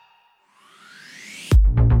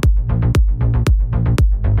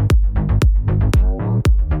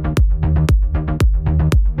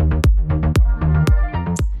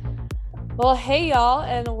Hey, y'all,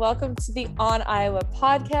 and welcome to the On Iowa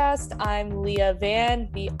podcast. I'm Leah Van,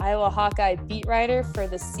 the Iowa Hawkeye beat writer for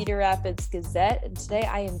the Cedar Rapids Gazette, and today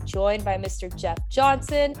I am joined by Mr. Jeff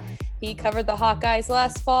Johnson. He covered the Hawkeyes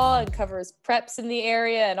last fall and covers preps in the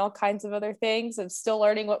area and all kinds of other things. I'm still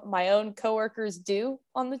learning what my own coworkers do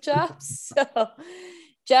on the job. So,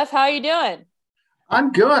 Jeff, how are you doing?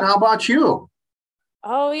 I'm good. How about you?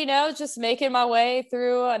 Oh, just making my way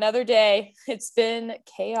through another day. It's been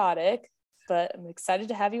chaotic, but I'm excited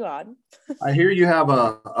to have you on. I hear you have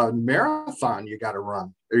a marathon you got to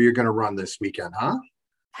run, or you're going to run this weekend, huh?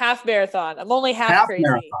 Half marathon. I'm only half crazy.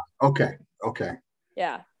 Marathon. Okay.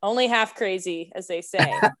 Yeah, only half crazy, as they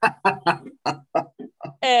say.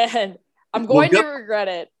 And I'm going to regret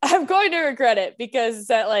it. I'm going to regret it because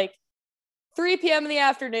at like 3 p.m. in the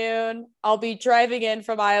afternoon, I'll be driving in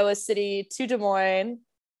from Iowa City to Des Moines,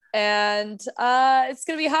 and it's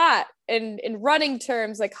going to be hot. And in running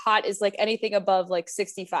terms, like hot is like anything above like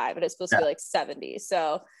 65, and it's supposed to be like 70.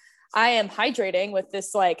 So I am hydrating with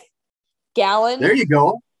this like gallon. There you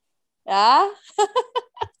go. Yeah.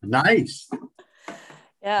 Nice.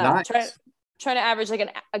 Yeah. Nice. Trying to average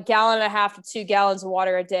like a gallon and a half to 2 gallons of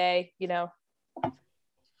water a day, It's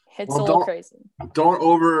a little crazy. Don't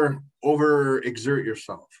over exert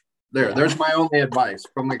yourself. There's my only advice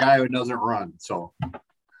from the guy who doesn't run. So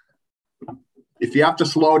if you have to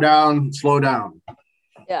slow down, slow down.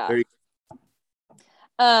 Yeah.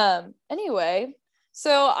 Anyway,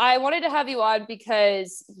 so I wanted to have you on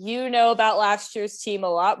because you know about last year's team a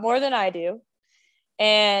lot more than I do.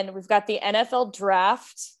 And we've got the NFL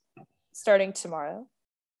draft starting tomorrow.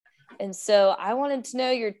 And so I wanted to know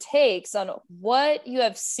your takes on what you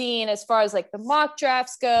have seen as far as like the mock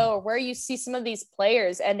drafts go, or where you see some of these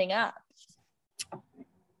players ending up.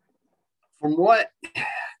 From what,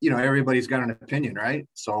 everybody's got an opinion, right?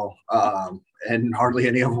 So, and hardly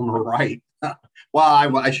any of them are right.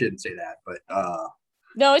 Well, I shouldn't say that, but.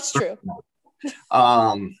 No, it's true.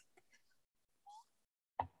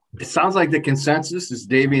 It sounds like the consensus is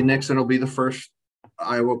Davian Nixon will be the first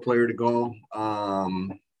Iowa player to go.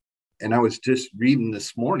 And I was just reading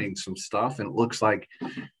this morning some stuff, and it looks like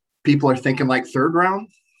people are thinking like third round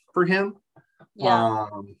for him. Yeah.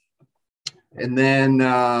 And then,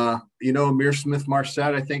 Amir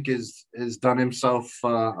Smith-Marset, I think, has done himself a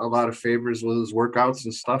lot of favors with his workouts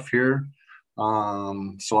and stuff here.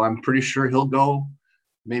 So I'm pretty sure he'll go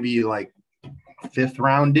maybe like fifth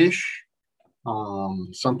round-ish,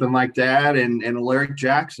 something like that. And Alaric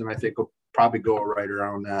Jackson, I think, will probably go right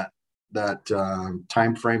around that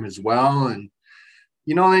time frame as well. And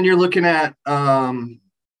then you're looking at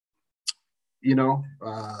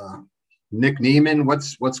Nick Niemann.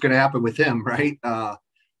 What's going to happen with him, right?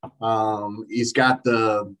 He's got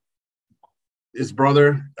his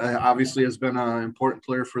brother obviously has been an important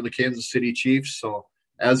player for the Kansas City Chiefs, so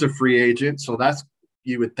as a free agent. So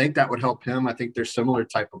you would think that would help him. I think they're similar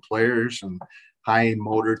type of players and high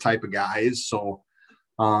motor type of guys. So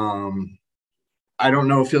I don't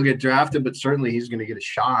know if he'll get drafted, but certainly he's going to get a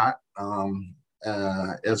shot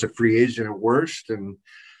as a free agent at worst. And,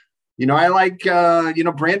 I like,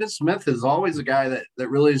 Brandon Smith is always a guy that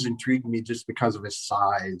really has intrigued me just because of his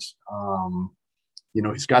size.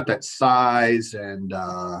 He's got that size and,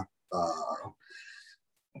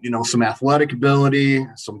 some athletic ability,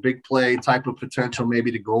 some big play type of potential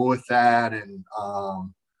maybe to go with that. And,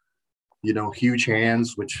 huge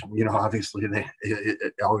hands, which, obviously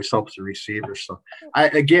it always helps the receiver. So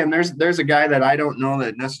there's a guy that I don't know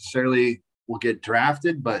that necessarily will get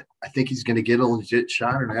drafted, but I think he's going to get a legit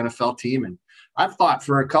shot at an NFL team. And I've thought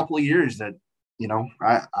for a couple of years that,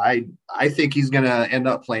 I think he's going to end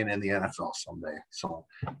up playing in the NFL someday. So,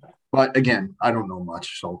 but again, I don't know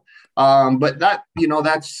much. So, but that,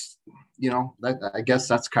 that I guess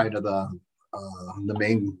that's kind of the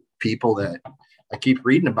main people that I keep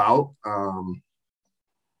reading about.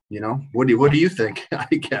 What do you think?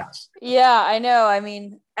 I guess. Yeah, I know. I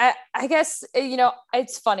mean, I guess,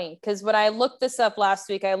 it's funny because when I looked this up last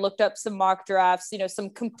week, I looked up some mock drafts, some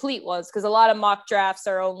complete ones, because a lot of mock drafts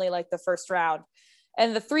are only like the first round.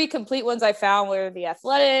 And the 3 complete ones I found were The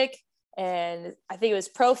Athletic, and I think it was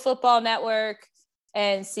Pro Football Network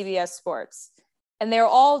and CBS Sports. And they're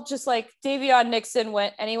all just like Davion Nixon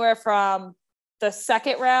went anywhere from the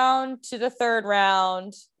second round to the third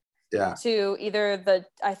round. Yeah. To either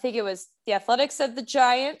I think it was The Athletic said the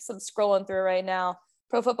Giants. I'm scrolling through right now.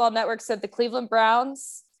 Pro Football Network said the Cleveland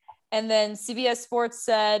Browns. And then CBS Sports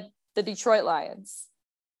said the Detroit Lions.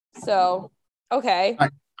 So, okay.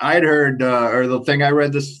 I'd heard, or the thing I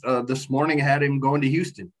read this morning had him going to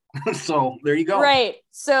Houston. So there you go. Right.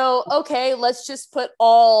 So, okay, let's just put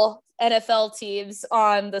all NFL teams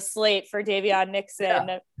on the slate for Davion Nixon.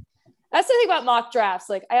 Yeah. That's the thing about mock drafts.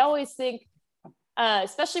 Like, I always think,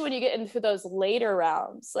 especially when you get into those later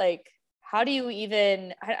rounds, like, how do you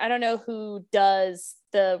even, I don't know who does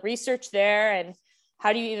the research there, and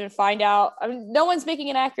how do you even find out? I mean, no one's making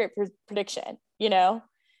an accurate prediction, you know?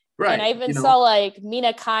 Right. And I even saw like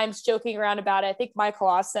Mina Kimes joking around about it. I think Michael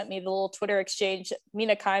Oss sent me the little Twitter exchange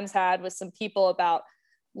Mina Kimes had with some people about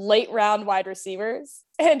late round wide receivers.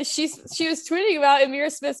 And she was tweeting about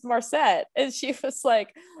Ihmir Smith-Marsette. And she was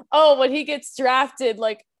like, oh, when he gets drafted,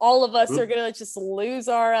 like all of us are going to just lose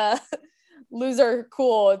our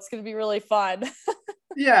cool. It's going to be really fun.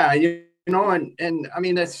 Yeah. You know, and I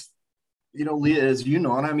mean, that's, you know, Leah, as you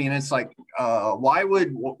know, and I mean, it's like, why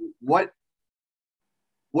would,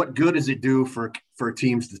 what good does it do for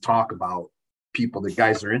teams to talk about people that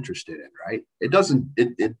guys are interested in, right? It doesn't,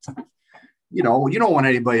 you know, you don't want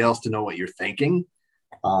anybody else to know what you're thinking,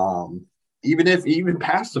 even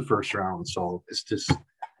past the first round. So it's just,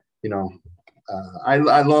 you know, I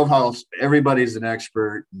love how everybody's an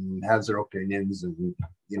expert and has their opinions, and,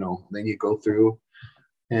 you know, then you go through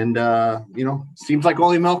and, you know, seems like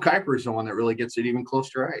only Mel Kiper is the one that really gets it even close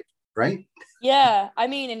to right? Yeah, I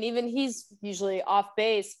mean, and even he's usually off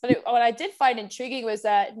base. But what I did find intriguing was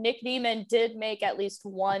that Nick Niemann did make at least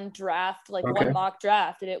one draft, like one mock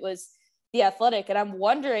draft, and it was The Athletic. And I'm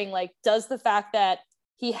wondering, like, does the fact that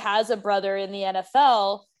he has a brother in the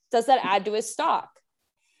NFL, does that add to his stock?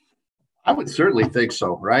 I would certainly think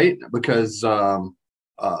so, right? Because, you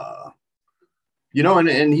know,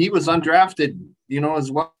 and he was undrafted, you know,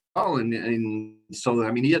 as well. And so,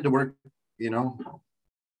 I mean, he had to work, you know,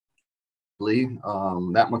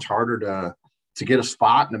 that much harder to get a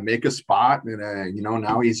spot and to make a spot. And, you know,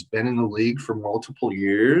 now he's been in the league for multiple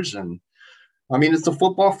years. And I mean, it's a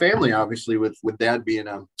football family, obviously, with dad being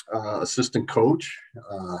a assistant coach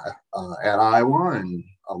at Iowa and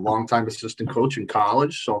a longtime assistant coach in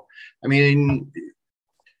college. So, I mean,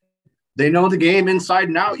 they know the game inside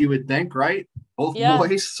and out, you would think, right? Both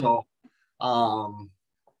boys. So,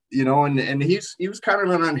 you know, and he was kind of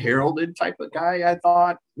an unheralded type of guy, I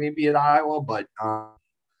thought, maybe at Iowa, but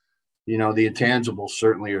you know, the intangibles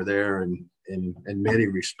certainly are there in many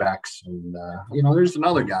respects. And you know, there's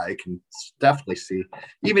another guy I can definitely see,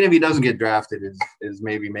 even if he doesn't get drafted, is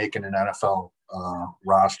maybe making an NFL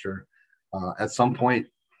roster at some point,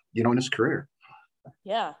 you know, in his career.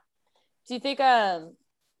 Yeah. Do you think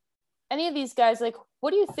any of these guys, like,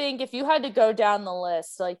 what do you think if you had to go down the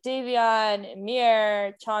list, like Davion,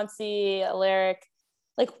 Ihmir, Chauncey, Alaric,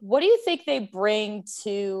 like, what do you think they bring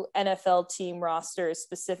to NFL team rosters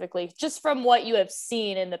specifically, just from what you have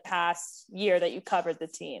seen in the past year that you covered the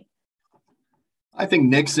team? I think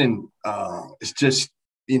Nixon is just,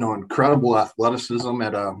 you know, incredible athleticism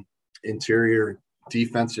at a interior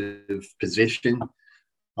defensive position.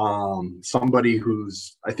 Somebody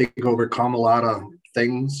who's, I think, overcome a lot of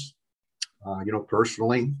things, you know,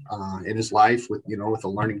 personally in his life with, you know, with a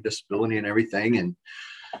learning disability and everything. And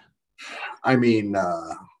I mean,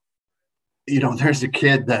 you know, there's a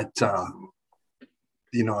kid that,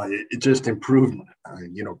 you know, it just improved,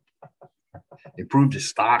 you know, improved his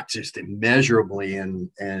stock just immeasurably and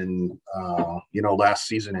you know, last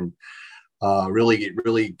season, and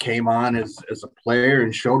really came on as a player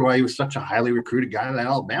and showed why he was such a highly recruited guy that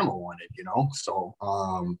Alabama wanted, you know. So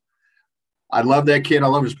I love that kid. I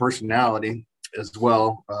love his personality as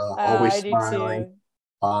well. Always smiling.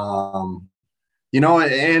 You know,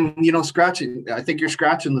 and you know, I think you're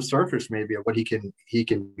scratching the surface maybe of what he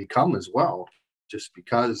can become as well, just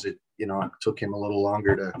because it, you know, it took him a little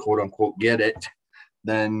longer to quote unquote get it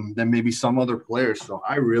than maybe some other players. So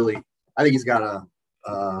I think he's got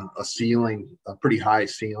a ceiling, a pretty high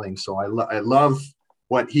ceiling. So I love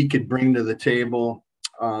what he could bring to the table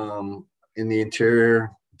in the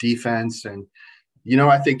interior defense. And, you know,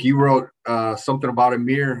 I think you wrote something about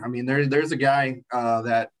Ihmir. I mean, there's a guy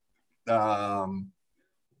that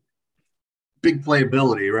big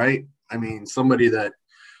playability, right? I mean, somebody that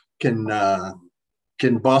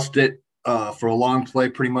can bust it for a long play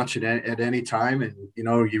pretty much at any time. And, you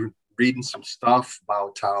know, you're reading some stuff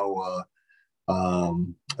about how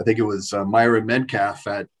I think it was Myron Medcalf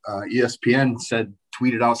at ESPN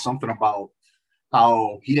tweeted out something about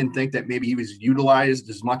how he didn't think that maybe he was utilized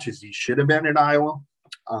as much as he should have been at Iowa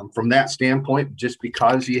from that standpoint, just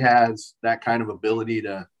because he has that kind of ability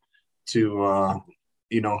to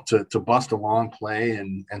you know, to bust a long play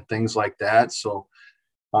and things like that. So,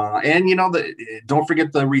 and, you know, don't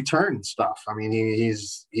forget the return stuff. I mean,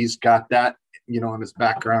 he's got that, you know, in his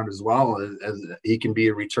background as well, as he can be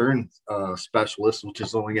a return specialist, which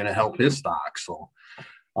is only going to help his stock. So,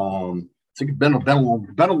 to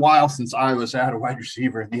it's been a while since Iowa's had a wide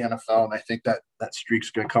receiver in the NFL, and I think that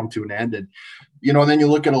streak's going to come to an end. And then you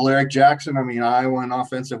look at Alaric Jackson. I mean, Iowa and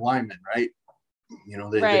offensive lineman, right?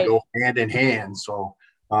 They go hand in hand. So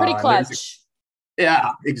pretty clutch.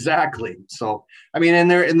 Yeah, exactly. So I mean,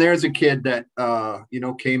 and there's a kid that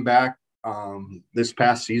came back this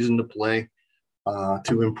past season to play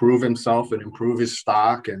to improve himself and improve his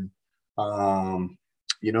stock, and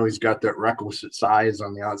he's got that requisite size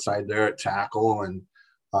on the outside there at tackle, and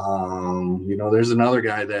there's another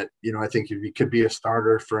guy that I think he could be a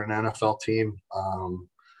starter for an NFL team,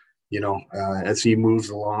 as he moves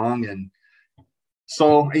along. And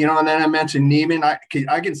so, and then I mentioned Niemann. I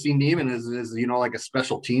can see Niemann as like a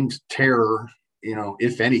special teams terror,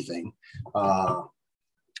 if anything,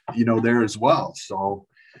 there as well. So,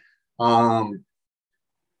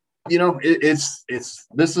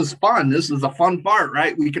 this is fun. This is the fun part,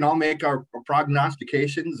 right? We can all make our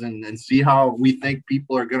prognostications and see how we think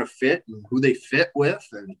people are going to fit and who they fit with.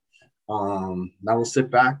 And now we'll sit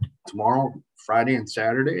back tomorrow, Friday and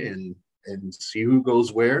Saturday, and see who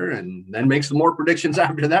goes where, and then make some more predictions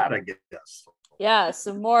after that, I guess. Yeah,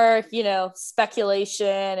 some more, speculation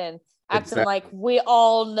and acting like we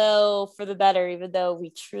all know for the better, even though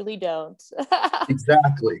we truly don't.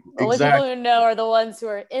 Exactly. The only people who know are the ones who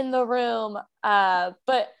are in the room.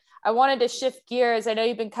 But I wanted to shift gears. I know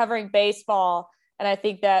you've been covering baseball, and I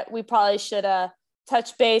think that we probably should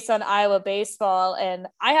touch base on Iowa baseball. And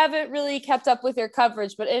I haven't really kept up with your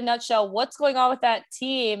coverage, but in a nutshell, what's going on with that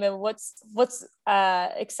team, and what's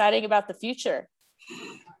exciting about the future?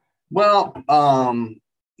 Well,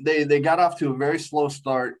 they got off to a very slow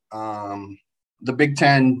start. The Big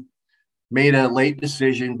Ten made a late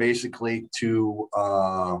decision basically to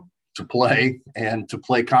play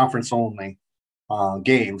conference only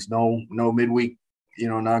games, no midweek,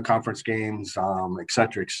 non-conference games, et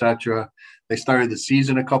cetera, et cetera. They started the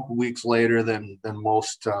season a couple weeks later than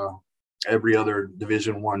most every other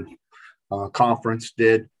Division I conference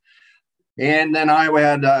did. And then Iowa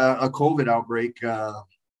had a COVID outbreak,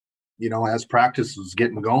 as practice was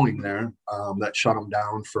getting going there, that shut them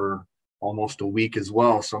down for almost a week as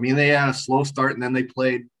well. So, I mean, they had a slow start, and then they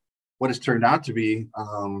played what has turned out to be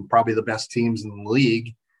probably the best teams in the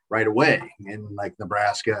league right away, in like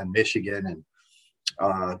Nebraska and Michigan and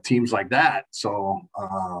teams like that. So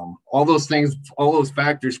all those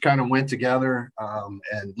factors kind of went together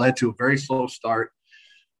and led to a very slow start.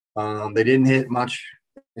 They didn't hit much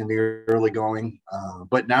in the early going,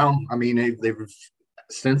 but now, I mean, they've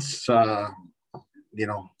since I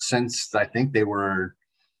think they were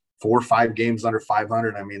 4 or 5 games under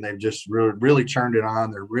 500. I mean, they've just really turned it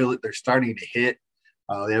on. They're starting to hit.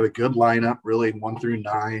 They have a good lineup, really 1 through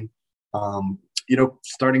 9.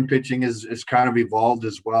 Starting pitching is kind of evolved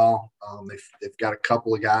as well. They've got a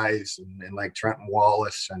couple of guys and like Trenton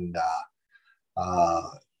Wallace and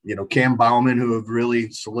Cam Bauman, who have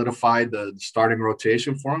really solidified the starting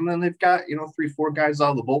rotation for them. And they've got 3-4 guys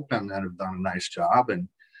out of the bullpen that have done a nice job. And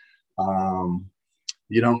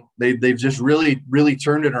they've just really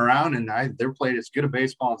turned it around, and they're playing as good a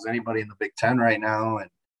baseball as anybody in the Big Ten right now. And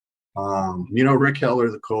Rick Heller,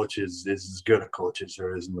 the coach, is as good a coach as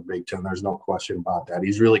there is in the Big Ten. There's no question about that.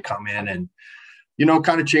 He's really come in and,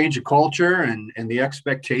 kind of changed the culture and the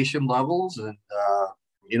expectation levels. And,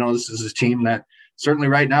 this is a team that certainly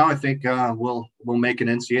right now, I think will make an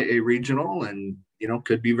NCAA regional and,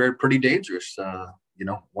 could be pretty dangerous,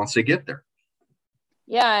 once they get there.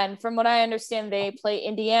 Yeah. And from what I understand, they play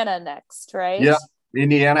Indiana next, right? Yeah.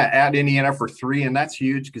 Indiana for 3. And that's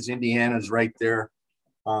huge because Indiana's right there.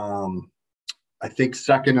 I think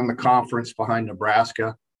second in the conference behind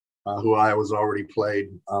Nebraska, who Iowa's already played.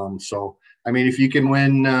 So, I mean, if you can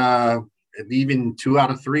win even 2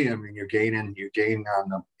 out of 3, I mean, you're gaining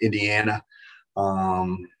on Indiana.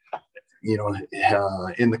 In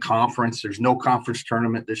the conference, there's no conference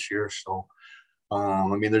tournament this year. So,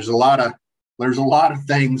 I mean, there's a lot of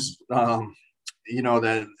things,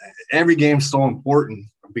 that every game's so important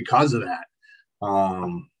because of that.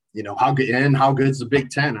 How good's the Big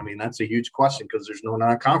Ten? I mean, that's a huge question because there's no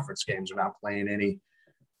non-conference games. They're not playing any.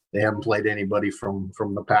 They haven't played anybody from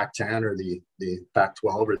the Pac-10 or the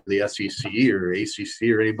Pac-12 or the SEC or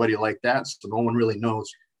ACC or anybody like that. So no one really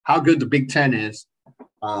knows how good the Big Ten is.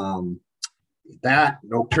 No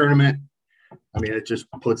tournament. I mean, it just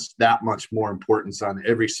puts that much more importance on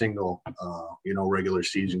every single, regular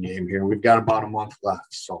season game here. We've got about a month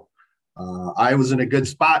left. So Iowa's in a good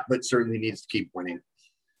spot, but certainly needs to keep winning.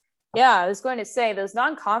 Yeah, I was going to say those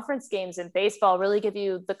non-conference games in baseball really give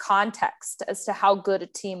you the context as to how good a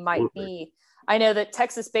team might be. I know that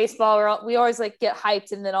Texas baseball, we always get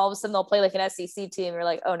hyped, and then all of a sudden they'll play like an SEC team. You're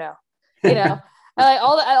like, oh no, you know, and like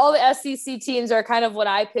all the SEC teams are kind of what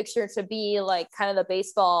I picture to be like kind of the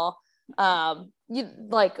baseball, you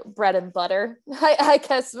like bread and butter, I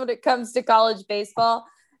guess, when it comes to college baseball.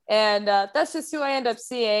 And that's just who I end up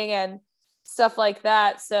seeing and stuff like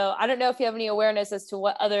that. So I don't know if you have any awareness as to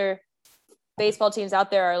what other baseball teams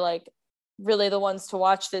out there are like really the ones to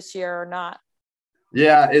watch this year or not.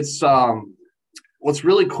 Yeah, it's what's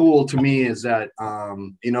really cool to me is that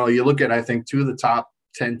you look at, I think, two of the top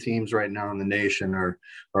 10 teams right now in the nation are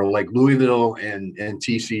like Louisville and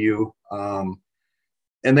TCU.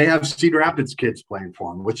 And they have Cedar Rapids kids playing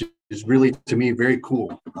for them, which is really, to me, very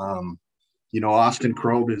cool. Austin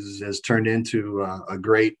Krob has turned into a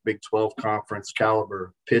great Big 12 conference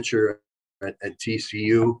caliber pitcher at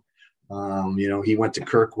TCU. He went to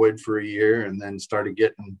Kirkwood for a year and then started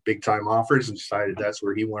getting big time offers and decided that's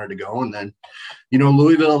where he wanted to go. And then,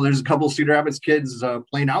 Louisville, there's a couple of Cedar Rapids kids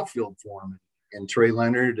playing outfield for him, and Trey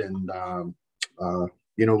Leonard and,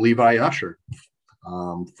 Levi Usher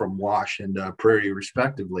from Wash and Prairie,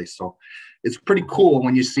 respectively. So it's pretty cool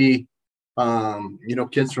when you see,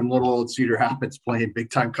 kids from little old Cedar Rapids playing big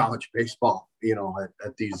time college baseball,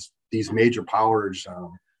 at these major powers,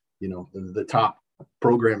 the top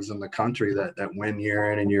programs in the country that win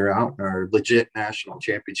year in and year out and are legit national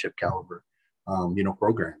championship caliber,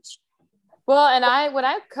 programs. Well, and when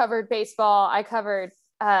I covered baseball, I covered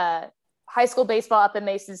high school baseball up in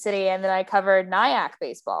Mason City, and then I covered Nyack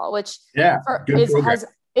baseball, which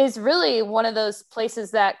is really one of those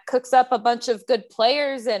places that cooks up a bunch of good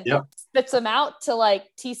players and spits them out to like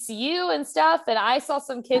TCU and stuff. And I saw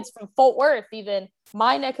some kids from Fort Worth, even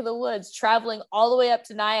my neck of the woods, traveling all the way up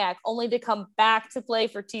to Nyack only to come back to play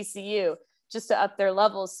for TCU just to up their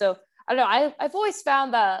levels. So I don't know. I've always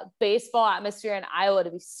found the baseball atmosphere in Iowa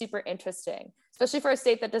to be super interesting, especially for a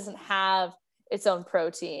state that doesn't have its own pro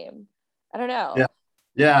team. I don't know.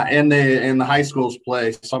 Yeah, and the high schools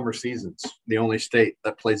play summer seasons. The only state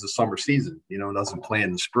that plays the summer season, doesn't play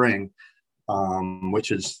in the spring,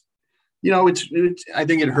 which is, I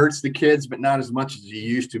think it hurts the kids, but not as much as you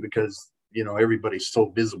used to because, everybody's so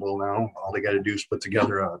visible now. All they got to do is put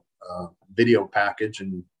together a video package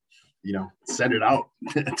and, send it out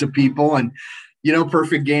to people. And,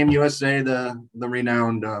 Perfect Game USA, the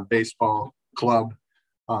renowned baseball club,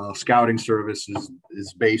 scouting service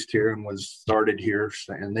is based here and was started here,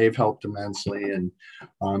 and they've helped immensely. And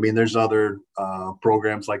there's other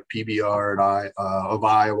programs like PBR of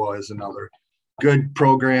Iowa is another good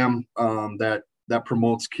program that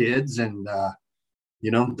promotes kids, and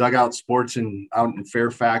Dugout Sports out in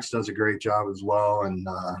Fairfax does a great job as well. And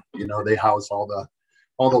they house all the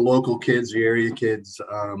local kids, the area kids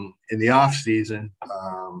in the off season,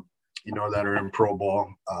 that are in pro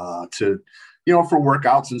ball for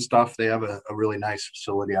workouts and stuff. They have a really nice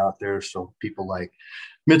facility out there. So people like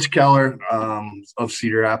Mitch Keller of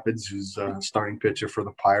Cedar Rapids, who's a starting pitcher for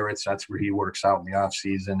the Pirates, that's where he works out in the off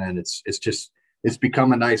season. And it's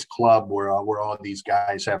become a nice club where all these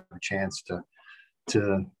guys have a chance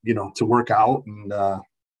to work out. And,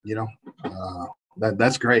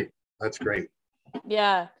 that's great. That's great.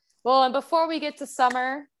 Yeah. Well, and before we get to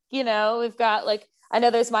summer, we've got I know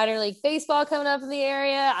there's minor league baseball coming up in the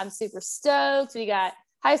area. I'm super stoked. We got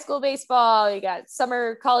high school baseball, we got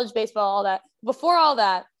summer college baseball, all that. Before all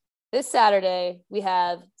that, this Saturday, we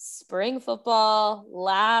have spring football,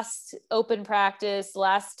 last open practice,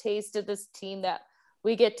 last taste of this team that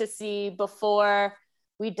we get to see before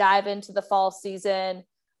we dive into the fall season.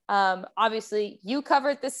 Obviously, you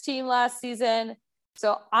covered this team last season.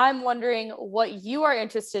 So I'm wondering what you are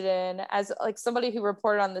interested in as somebody who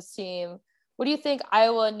reported on this team. What do you think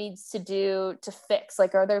Iowa needs to do to fix?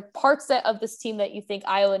 Are there parts of this team that you think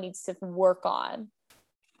Iowa needs to work on?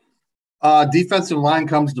 Defensive line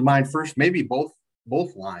comes to mind first, maybe both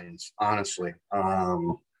lines, honestly.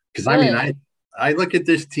 Because I look at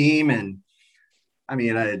this team and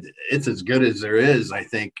it's as good as there is, I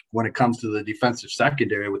think, when it comes to the defensive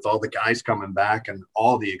secondary with all the guys coming back and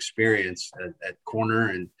all the experience at corner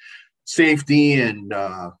and safety and,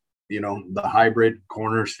 the hybrid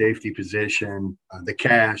corner safety position, the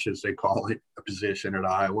cash, as they call it, a position at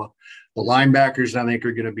Iowa. The linebackers, I think,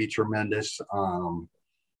 are going to be tremendous.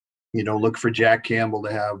 Look for Jack Campbell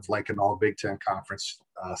to have an all Big Ten conference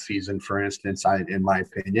season, for instance, in my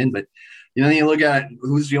opinion. But, you look at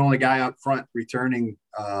who's the only guy up front returning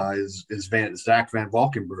is Zach Van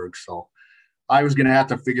Valkenburg. So I was going to have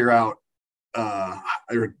to figure out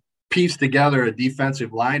or piece together a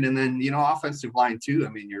defensive line and then, offensive line too.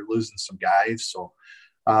 You're losing some guys. So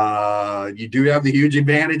you do have the huge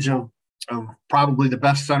advantage of probably the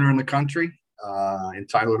best center in the country and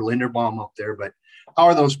Tyler Linderbaum up there, but how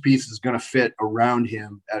are those pieces going to fit around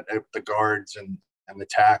him at the guards and the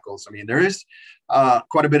tackles? I mean, there is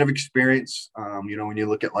quite a bit of experience, when you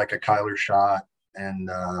look at like a Kyler Schott and,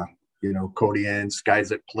 Cody Ince, guys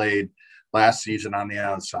that played last season on the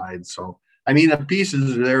outside. So, I mean, the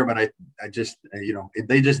pieces are there, but I just,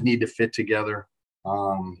 they just need to fit together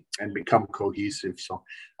and become cohesive. So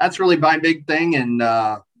that's really my big thing. And,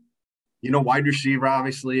 wide receiver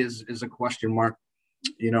obviously is a question mark,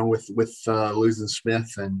 with losing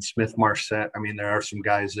Smith and Smith-Marsette. I mean, there are some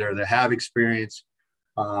guys there that have experience,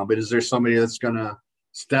 but is there somebody that's going to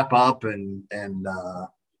step up and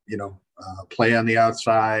play on the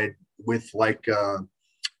outside with like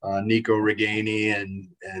Nico Reganey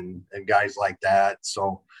and guys like that?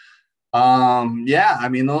 So, I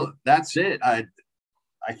mean, that's it. I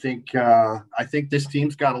think this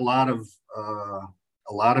team's got a lot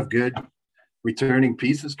of good returning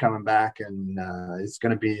pieces coming back, and it's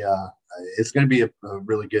going to be a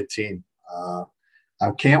really good team. I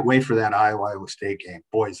can't wait for that Iowa State game.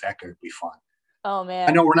 Boy, is that going to be fun. Oh man,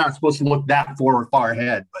 I know we're not supposed to look that far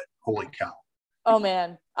ahead, but holy cow. Oh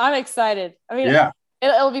man, I'm excited. I mean, yeah.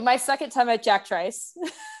 It'll be my second time at Jack Trice,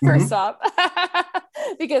 first off,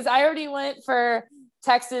 because I already went for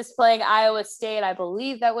Texas playing Iowa State. I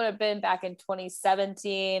believe that would have been back in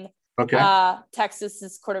 2017. Okay.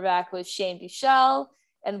 Texas's quarterback was Shane Buechele,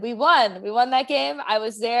 and we won. We won that game. I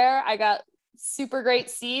was there. I got super great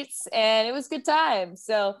seats, and it was a good time.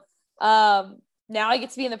 So now I get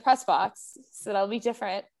to be in the press box, so that'll be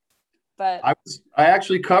different. But I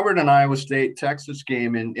actually covered an Iowa State Texas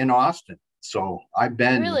game in Austin. So I've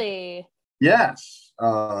been really, yes,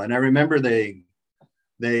 and I remember they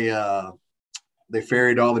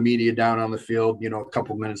ferried all the media down on the field, a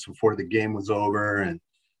couple minutes before the game was over, and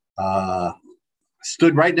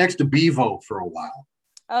stood right next to Bevo for a while.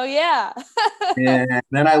 Oh yeah. And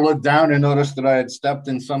then I looked down and noticed that I had stepped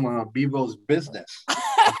in some of Bevo's business,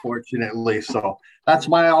 unfortunately. So that's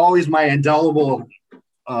always my indelible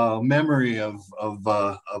memory of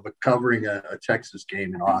covering a Texas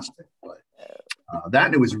game in Austin. But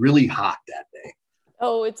it was really hot that day.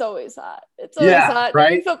 Oh, it's always hot. It's always hot. Right,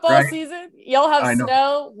 during football season, you'll have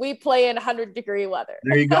snow. We play in 100-degree weather.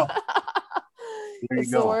 There you go.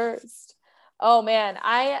 It's the worst. Oh man,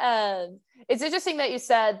 it's interesting that you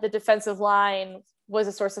said the defensive line was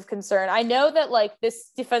a source of concern. I know that like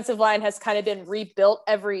this defensive line has kind of been rebuilt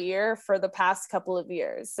every year for the past couple of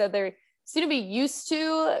years. So they seem to be used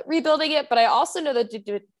to rebuilding it, but I also know that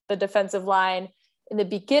the defensive line in the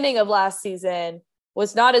beginning of last season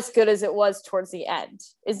was not as good as it was towards the end.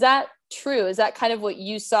 Is that true? Is that kind of what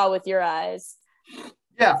you saw with your eyes?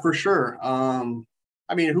 Yeah, for sure.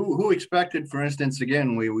 I mean, who expected, for instance,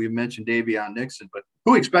 again, we mentioned Davion Nixon, but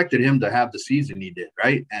who expected him to have the season he did,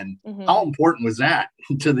 right? And how important was that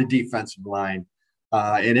to the defensive line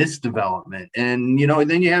in its development? And,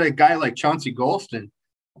 then you had a guy like Chauncey Golston,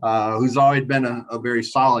 who's always been a very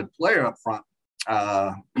solid player up front.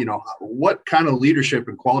 What kind of leadership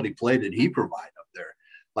and quality play did he provide up there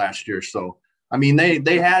last year? So, I mean,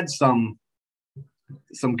 they had some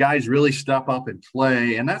guys really step up and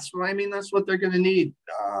play, and that's what they're going to need.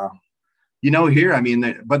 Here, I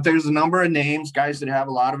mean, but there's a number of names, guys that have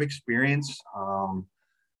a lot of experience,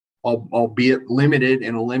 albeit limited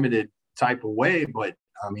in a limited type of way. But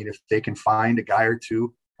I mean, if they can find a guy or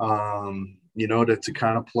two, to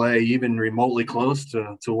kind of play even remotely close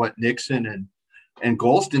to what Nixon and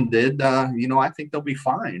Golston did, I think they'll be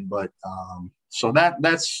fine. But so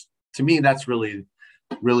that's, to me, that's really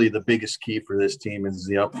the biggest key for this team is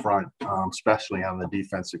the upfront, especially on the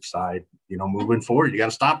defensive side. Moving forward, you got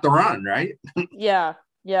to stop the run, right? Yeah.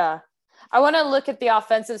 I want to look at the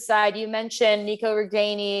offensive side. You mentioned Nico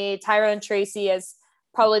Reganey, Tyrone Tracy as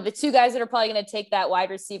probably the two guys that are probably going to take that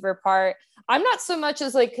wide receiver part. I'm not so much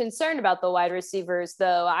as like concerned about the wide receivers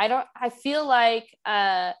though. I feel like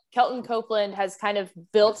Kelton Copeland has kind of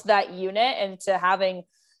built that unit into having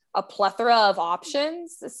a plethora of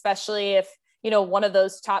options, especially if, one of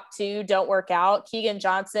those top two don't work out. Keegan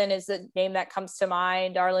Johnson is the name that comes to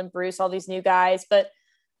mind, Arlen Bruce, all these new guys. But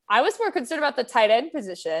I was more concerned about the tight end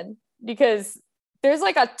position because there's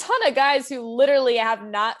like a ton of guys who literally have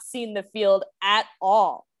not seen the field at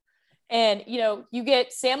all. And, you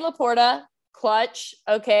get Sam Laporta, clutch.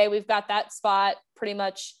 Okay, we've got that spot pretty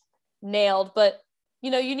much nailed. But, you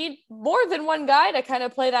need more than one guy to kind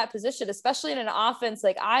of play that position, especially in an offense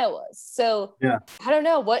like Iowa's. So yeah. I don't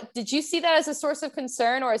know. What did you see that as a source of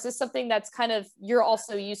concern, or is this something that's kind of you're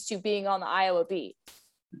also used to being on the Iowa beat?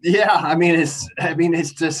 Yeah,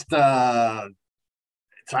 it's just tight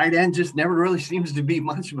end just never really seems to be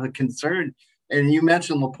much of a concern And you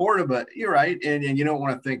mentioned Laporta, but you're right. And you don't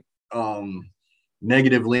want to think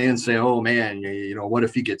negatively and say, oh man, what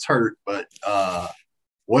if he gets hurt? But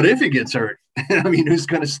what if he gets hurt? I mean, who's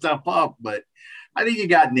going to step up? But I think you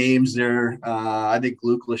got names there. I think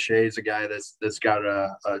Luke Lachey is a guy that's got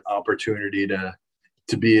an opportunity to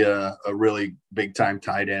be a really big time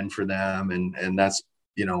tight end for them, and that's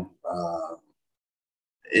they'll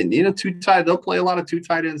play a lot of 2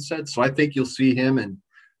 tight end sets. So I think you'll see him and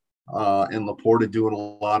Laporta doing a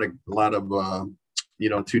lot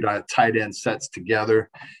of 2 tight end sets together.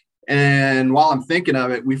 And while I'm thinking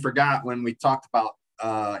of it, we forgot when we talked about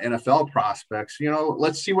NFL prospects,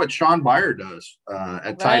 let's see what Sean Byer does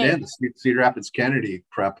at tight end, Cedar Rapids Kennedy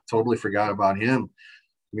prep. Totally forgot about him.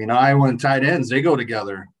 I mean, Iowa and tight ends, they go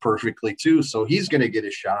together perfectly too. So he's going to get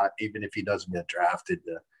a shot, even if he doesn't get drafted,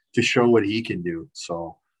 to show what he can do.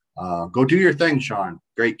 So go do your thing, Sean.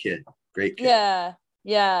 Great kid. Yeah.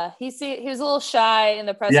 He was a little shy in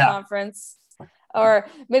the press conference, or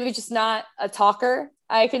maybe just not a talker.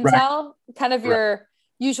 I can tell. Kind of your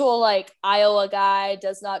usual like Iowa guy,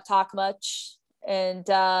 does not talk much and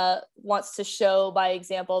wants to show by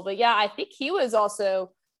example. But yeah, I think he was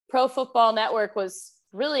also, Pro Football Network was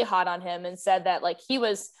really hot on him and said that like he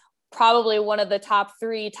was probably one of the top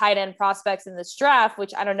 3 tight end prospects in this draft,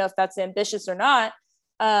 which I don't know if that's ambitious or not.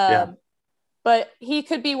 But he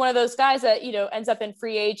could be one of those guys that, ends up in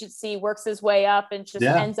free agency, works his way up and just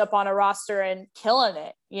ends up on a roster and killing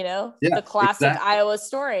it, the classic Iowa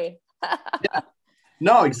story.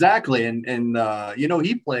 No, exactly. And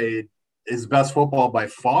he played his best football by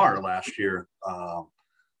far last year,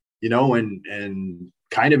 and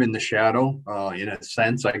kind of in the shadow, in a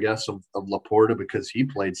sense, I guess, of Laporta, because he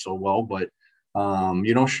played so well. But,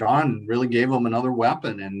 Sean really gave him another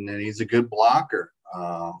weapon, and he's a good blocker.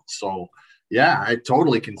 So, yeah, I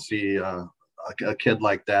totally can see a kid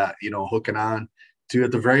like that, hooking on to,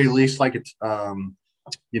 at the very least, like it's,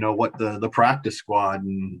 what the practice squad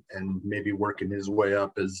and maybe working his way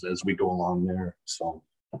up as we go along there. So.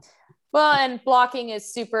 Well, and blocking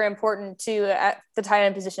is super important too at the tight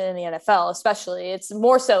end position in the NFL, especially. It's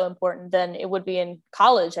more so important than it would be in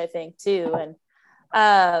college, I think, too. And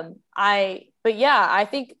I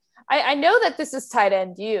think I know that this is Tight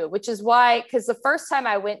End U, which is why, because the first time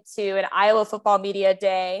I went to an Iowa Football Media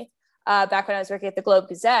Day, back when I was working at the Globe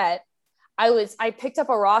Gazette, I picked up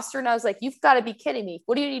a roster and I was like, you've got to be kidding me.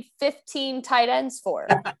 What do you need 15 tight ends for?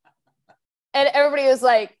 And everybody was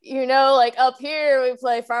like, like up here, we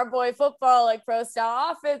play farm boy football, like pro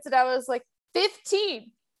style offense. And I was like,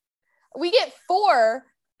 15. We get 4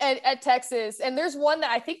 at Texas. And there's one that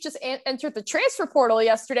I think just entered the transfer portal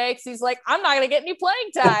yesterday because he's like, I'm not going to get any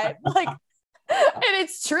playing time. And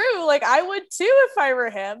it's true. Like, I would too if I were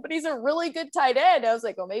him, but he's a really good tight end. I was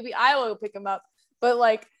like, well, maybe Iowa will pick him up. But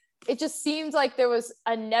like, it just seems like there was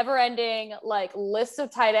a never ending like list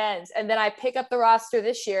of tight ends. And then I pick up the roster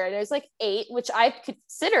this year and there's like 8, which I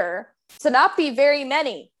consider to not be very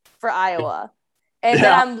many for Iowa. And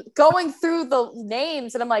then I'm going through the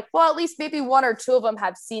names and I'm like, well, at least maybe 1 or 2 of them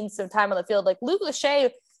have seen some time on the field. Like Luke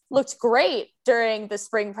Lachey looked great during the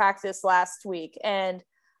spring practice last week. And,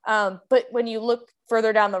 but when you look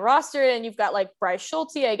further down the roster and you've got like Bryce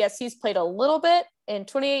Schulte, I guess he's played a little bit in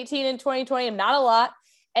 2018 and 2020 and not a lot.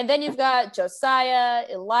 And then you've got Josiah,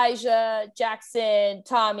 Elijah, Jackson,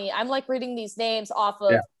 Tommy. I'm like reading these names off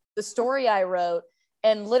of the story I wrote,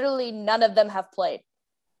 and literally none of them have played.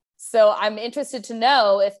 So I'm interested to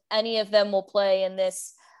know if any of them will play in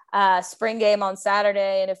this spring game on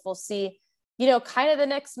Saturday, and if we'll see, kind of the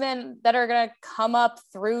next men that are going to come up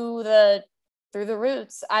through the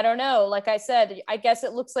roots. I don't know. Like I said, I guess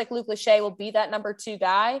it looks like Luke Lachey will be that number 2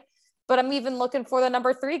 guy, but I'm even looking for the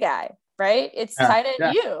number 3 guy. Right? It's tight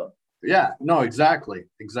end U. Yeah, no, exactly.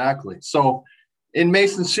 So in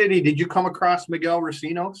Mason City, did you come across Miguel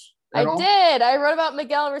Recinos? I did. I wrote about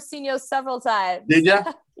Miguel Recinos several times. Did you?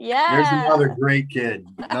 Yeah. There's another great kid.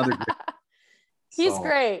 He's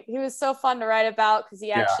great. He was so fun to write about because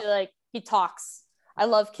he actually he talks. I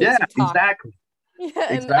love kids who talk. Exactly.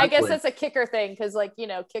 And I guess that's a kicker thing because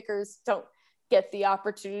kickers don't get the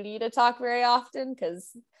opportunity to talk very often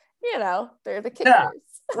because they're the kickers. Yeah.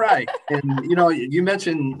 Right. And, you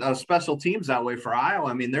mentioned special teams that way for Iowa.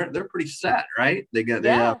 I mean, they're pretty set, right? They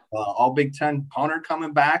have all Big Ten punter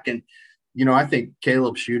coming back. And, I think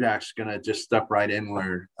Caleb Shudak's going to just step right in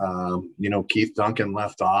where, Keith Duncan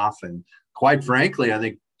left off. And quite frankly, I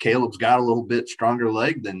think Caleb's got a little bit stronger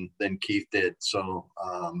leg than Keith did. So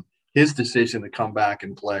his decision to come back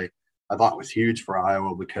and play, I thought was huge for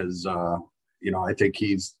Iowa because, I think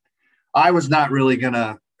Iowa's not really going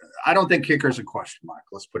to, I don't think kicker's a question mark.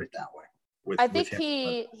 Let's put it that way. I think him.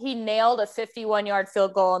 he nailed a 51-yard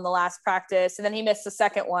field goal in the last practice, and then he missed the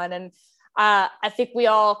second one. And I think we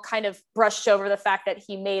all kind of brushed over the fact that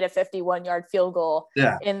he made a 51-yard field goal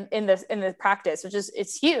in the practice, which is,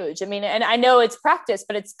 it's huge. I mean, and I know it's practice,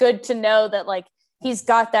 but it's good to know that like he's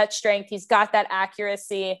got that strength, he's got that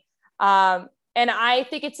accuracy. And I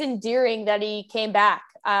think it's endearing that he came back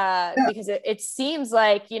because it seems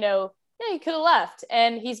like, he could have left,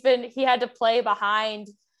 and he had to play behind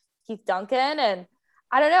Keith Duncan. And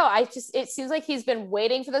I don't know. It seems like he's been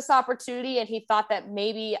waiting for this opportunity, and he thought that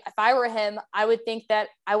maybe if I were him, I would think that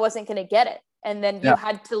I wasn't going to get it. And then you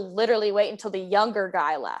had to literally wait until the younger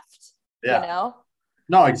guy left,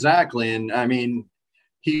 No, exactly. And I mean,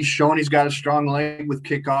 he's shown he's got a strong leg with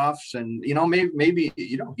kickoffs, and, maybe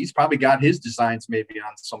he's probably got his designs maybe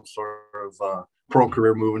on some sort of pro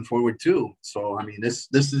career moving forward too. So, I mean, this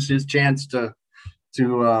is his chance to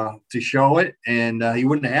show it, and he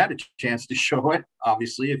wouldn't have had a chance to show it,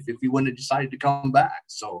 obviously, if he wouldn't have decided to come back.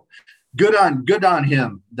 So good on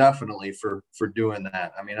him, definitely, for doing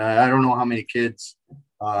that. I mean, I don't know how many kids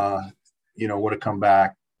would have come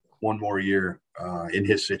back one more year in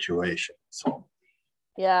his situation. So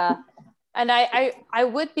yeah. And I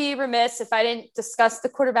would be remiss if I didn't discuss the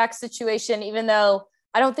quarterback situation, even though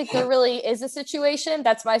I don't think there really is a situation.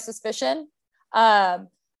 That's my suspicion.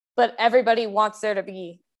 But everybody wants there to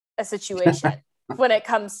be a situation when it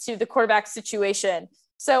comes to the quarterback situation.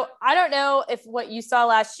 So I don't know if what you saw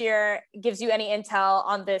last year gives you any intel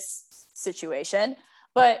on this situation,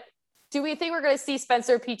 but do we think we're going to see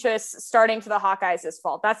Spencer Petras starting for the Hawkeyes this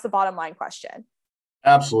fall? That's the bottom line question.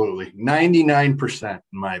 Absolutely. 99%, in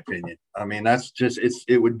my opinion. I mean, that's just,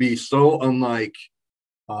 it would be so unlike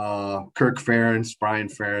Kirk Ferentz, Brian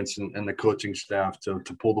Ferentz, and the coaching staff to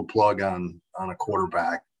pull the plug on a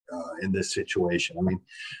quarterback in this situation. I mean,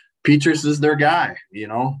 Petras is their guy,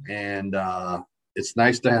 and it's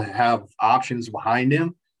nice to have options behind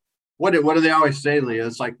him. What do they always say, Leah?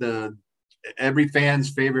 It's like every fan's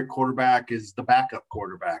favorite quarterback is the backup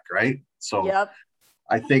quarterback, right? So yep.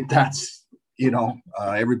 I think that's,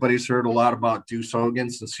 everybody's heard a lot about Deuce Hogan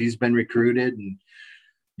since he's been recruited, and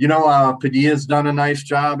Padilla's done a nice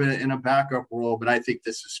job in a backup role, but I think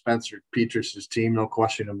this is Spencer Petras' team, no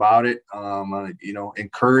question about it.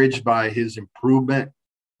 Encouraged by his improvement,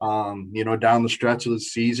 down the stretch of the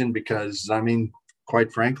season, because, I mean,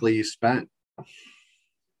 quite frankly, you spent,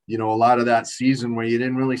 a lot of that season where you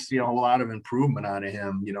didn't really see a whole lot of improvement out of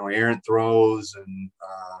him, errant throws and,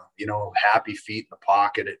 happy feet in the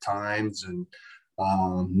pocket at times, and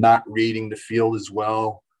not reading the field as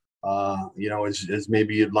well. As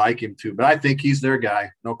maybe you'd like him to, but I think he's their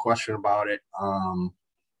guy, no question about it.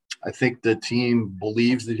 I think the team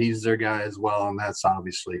believes that he's their guy as well, and that's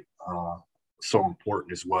obviously so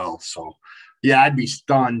important as well. So, yeah, I'd be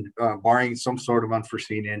stunned, barring some sort of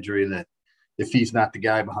unforeseen injury, that if he's not the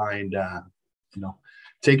guy behind,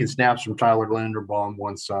 taking snaps from Tyler Linderbaum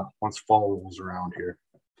once fall rolls around here.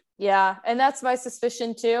 Yeah, and that's my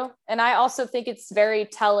suspicion too. And I also think it's very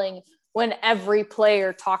telling when every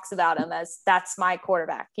player talks about him as that's my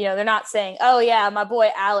quarterback. They're not saying, oh yeah, my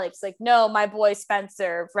boy Alex, like, no, my boy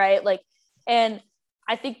Spencer, right? Like, and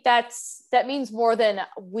I think that means more than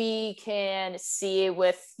we can see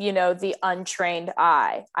with, the untrained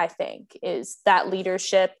eye, I think, is that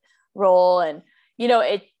leadership role. And,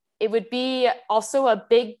 it would be also a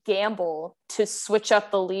big gamble to switch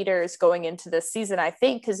up the leaders going into this season, I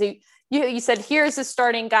think, because you said, here's a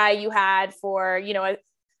starting guy you had for,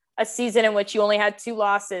 a season in which you only had 2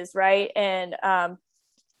 losses, right? And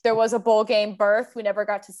there was a bowl game berth. We never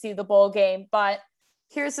got to see the bowl game, but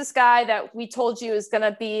here's this guy that we told you is going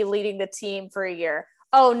to be leading the team for a year.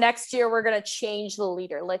 Oh, next year we're going to change the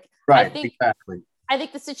leader. Like, right, exactly. I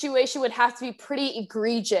think the situation would have to be pretty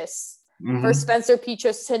egregious for Spencer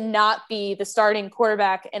Petras to not be the starting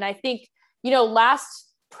quarterback. And I think,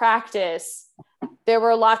 last practice, there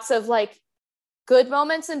were lots of like good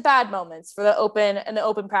moments and bad moments for the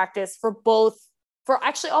open practice for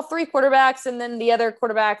actually all 3 quarterbacks. And then the other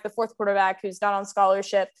quarterback, the 4th quarterback, who's not on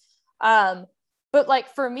scholarship. But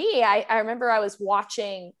like for me, I remember I was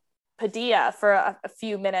watching Padilla for a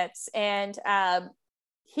few minutes, and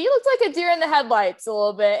he looked like a deer in the headlights a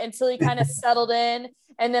little bit until he kind of settled in.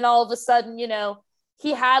 And then all of a sudden,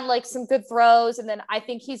 he had like some good throws. And then I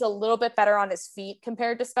think he's a little bit better on his feet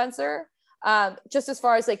compared to Spencer. Just as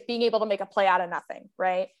far as like being able to make a play out of nothing,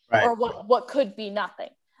 right? Or what could be nothing.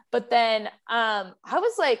 But then I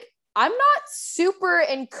was like, I'm not super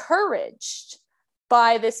encouraged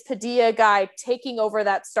by this Padilla guy taking over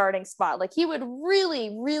that starting spot. Like, he would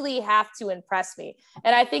really, really have to impress me.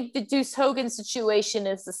 And I think the Deuce Hogan situation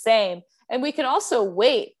is the same. And we can also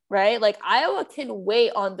wait, right? Like Iowa can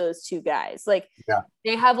wait on those two guys. Like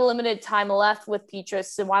they have a limited time left with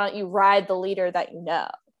Petrus. So why don't you ride the leader that you know?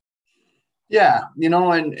 Yeah,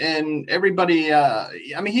 and everybody. I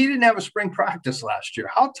mean, he didn't have a spring practice last year.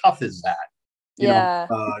 How tough is that?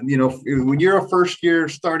 When you're a first year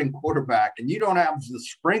starting quarterback and you don't have the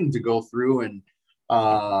spring to go through and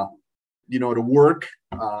to work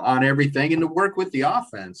on everything and to work with the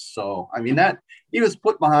offense. So I mean that he was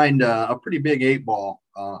put behind a pretty big 8-ball,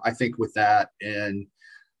 I think, with that. And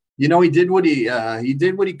he did what he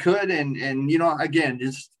could, and again,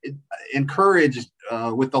 just encouraged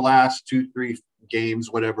with the last 2-3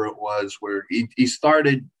 games, whatever it was, where he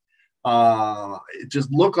started. It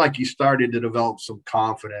just looked like he started to develop some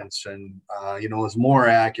confidence, and was more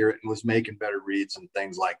accurate and was making better reads and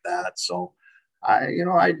things like that. So,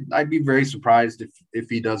 I'd be very surprised if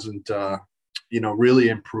he doesn't really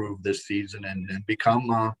improve this season and become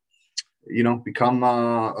a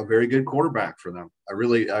very good quarterback for them. I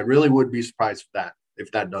really would be surprised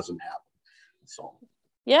if that doesn't happen. So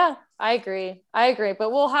yeah, I agree.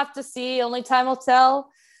 But we'll have to see. Only time will tell.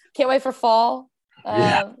 Can't wait for fall.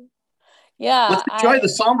 Yeah. Let's enjoy the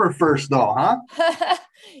summer first, though, huh?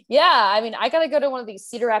 Yeah. I mean, I got to go to one of these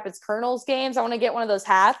Cedar Rapids Kernels games. I want to get one of those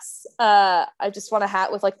hats. I just want a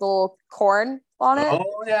hat with like the little corn on it.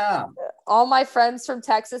 Oh, yeah. All my friends from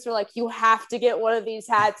Texas were like, you have to get one of these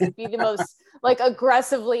hats. It'd be the most like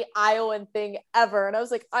aggressively Iowan thing ever. And I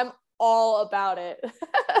was like, I'm all about it.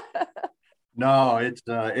 No,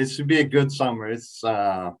 it should be a good summer. It's,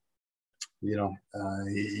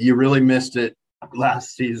 you really missed it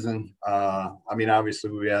last season. I mean,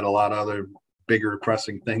 obviously we had a lot of other bigger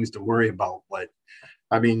pressing things to worry about, but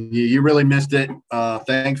I mean, you really missed it.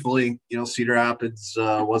 Thankfully, Cedar Rapids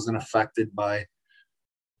wasn't affected by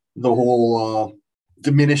the whole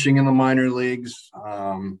diminishing in the minor leagues.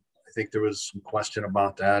 I think there was some question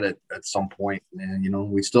about that at some point.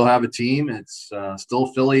 And, we still have a team. It's still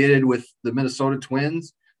affiliated with the Minnesota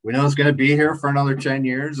Twins. We know it's going to be here for another 10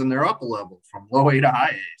 years, and they're up a level from low A to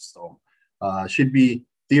high A. So should be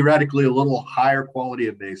theoretically a little higher quality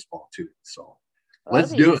of baseball too. So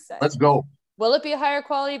let's do it. Let's go. Will it be a higher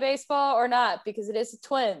quality baseball or not? Because it is the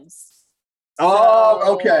Twins.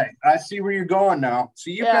 Oh, okay. I see where you're going now.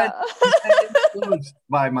 So you've been influenced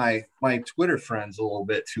by my Twitter friends a little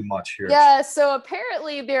bit too much here. Yeah. So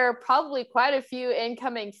apparently there are probably quite a few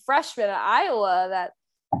incoming freshmen at Iowa that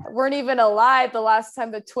weren't even alive the last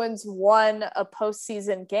time the Twins won a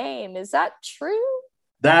postseason game. Is that true?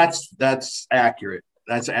 That's accurate.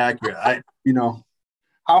 That's accurate.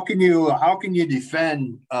 How can you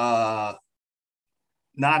defend not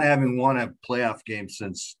having won a playoff game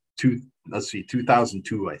since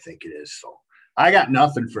 2002, I think it is. So I got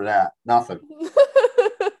nothing for that. Nothing.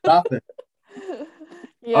 Nothing.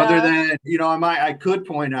 Yeah. Other than, I could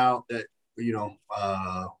point out that,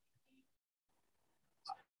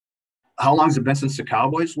 how long has it been since the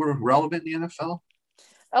Cowboys were relevant in the NFL?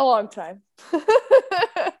 A long time.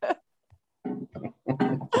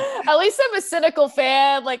 At least I'm a cynical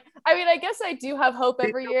fan. Like, I mean, I guess I do have hope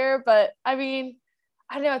every year, but I mean,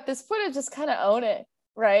 I don't know, at this point I just kind of own it,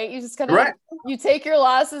 right? You just kind of, you take your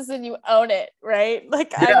losses and you own it, right?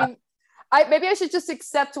 Like, yeah. I mean, maybe I should just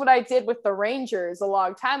accept what I did with the Rangers a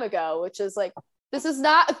long time ago, which is like, this is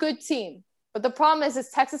not a good team. But the problem is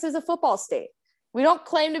Texas is a football state. We don't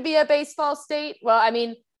claim to be a baseball state. Well, I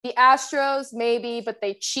mean, the Astros maybe, but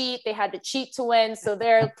they cheat. They had to cheat to win. So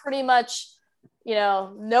they're pretty much,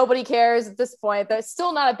 nobody cares at this point. They're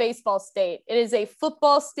still not a baseball state. It is a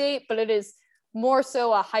football state, but it is more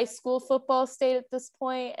so a high school football state at this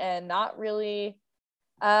point, and not really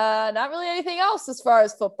anything else as far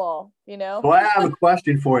as football, Well, I have a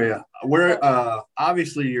question for you. We're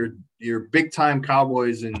obviously you're big time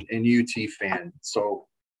Cowboys and UT fan. So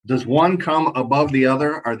does one come above the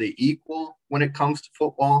other? Are they equal when it comes to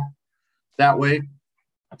football that way?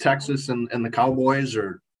 Texas and the Cowboys,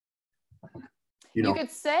 or you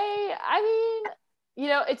could say, I mean,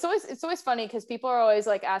 it's always funny because people are always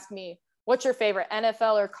like asking me, what's your favorite,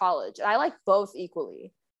 NFL or college? And I like both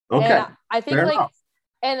equally. Okay. And I think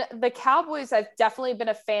and the Cowboys I've definitely been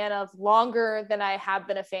a fan of longer than I have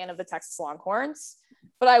been a fan of the Texas Longhorns.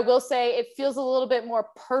 But I will say it feels a little bit more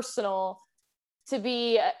personal to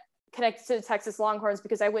be connected to the Texas Longhorns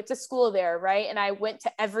because I went to school there, right? And I went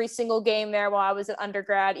to every single game there while I was an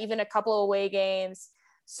undergrad, even a couple of away games.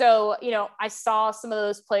 So, I saw some of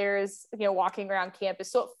those players, walking around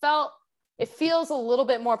campus. So it feels a little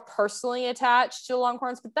bit more personally attached to the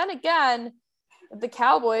Longhorns. But then again, the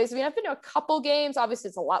Cowboys, I mean, I've been to a couple games. Obviously,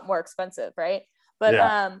 it's a lot more expensive, right? But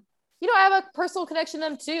I have a personal connection to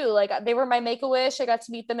them too. Like they were my Make-A-Wish. I got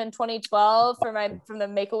to meet them in 2012 from the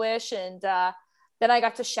Make-A-Wish. And then I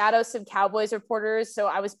got to shadow some Cowboys reporters. So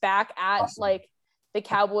I was back at like the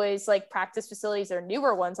Cowboys like practice facilities, or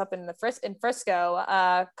newer ones up in Frisco,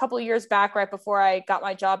 a couple of years back, right before I got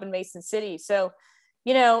my job in Mason City. So,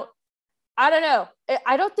 I don't know.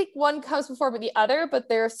 I don't think one comes before the other, but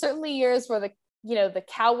there are certainly years where the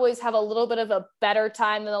Cowboys have a little bit of a better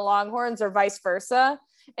time than the Longhorns, or vice versa.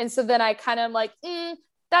 And so then I kind of like,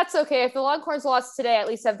 that's okay. If the Longhorns lost today, at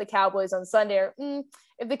least have the Cowboys on Sunday. Or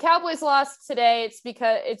if the Cowboys lost today, it's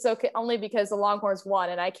because it's okay, only because the Longhorns won,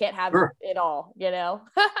 and I can't have it all,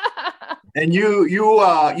 And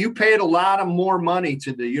you paid a lot of more money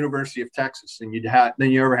to the University of Texas than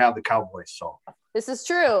you ever have the Cowboys. So this is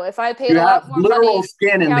true. If I paid a lot more money,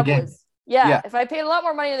 skin in the game. Yeah, if I paid a lot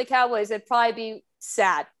more money to the Cowboys, it'd probably be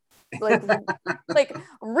sad. Like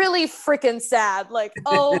really freaking sad. Like,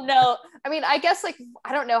 oh no. I mean, I guess like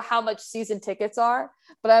I don't know how much season tickets are,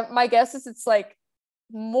 but my guess is it's like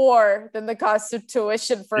more than the cost of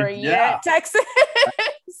tuition for a year at Texas.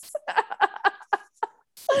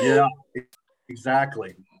 Yeah,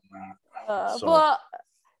 exactly. Well,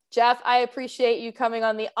 Jeff, I appreciate you coming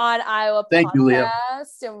on the On Iowa podcast. Thank you, Leah.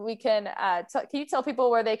 And we can can you tell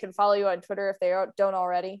people where they can follow you on Twitter if they don't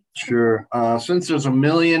already? Sure. Since there's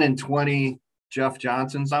 1,020,000 Jeff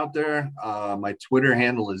Johnsons out there, my Twitter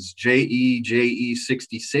handle is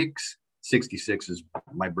JEJE66. 66 is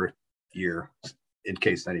my birth year, in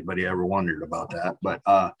case anybody ever wondered about that. But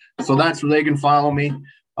so that's where they can follow me.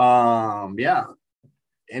 Yeah.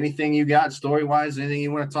 Anything you got story-wise, anything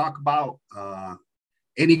you want to talk about,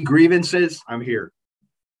 any grievances, I'm here.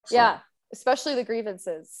 So. Yeah, especially the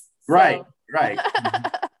grievances. Right.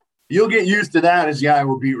 You'll get used to that as the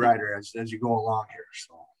Iowa beat writer as you go along here.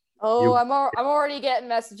 So. I'm already getting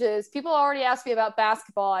messages. People already ask me about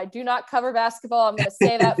basketball. I do not cover basketball. I'm going to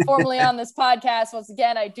say that formally on this podcast. Once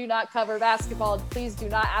again, I do not cover basketball. Please do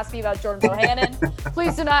not ask me about Jordan Bohannon.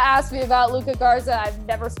 Please do not ask me about Luka Garza. I've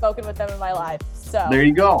never spoken with them in my life. So there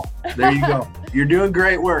you go. You're doing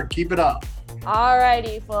great work. Keep it up. All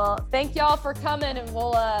righty. Well, thank y'all for coming, and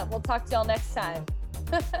we'll talk to y'all next time.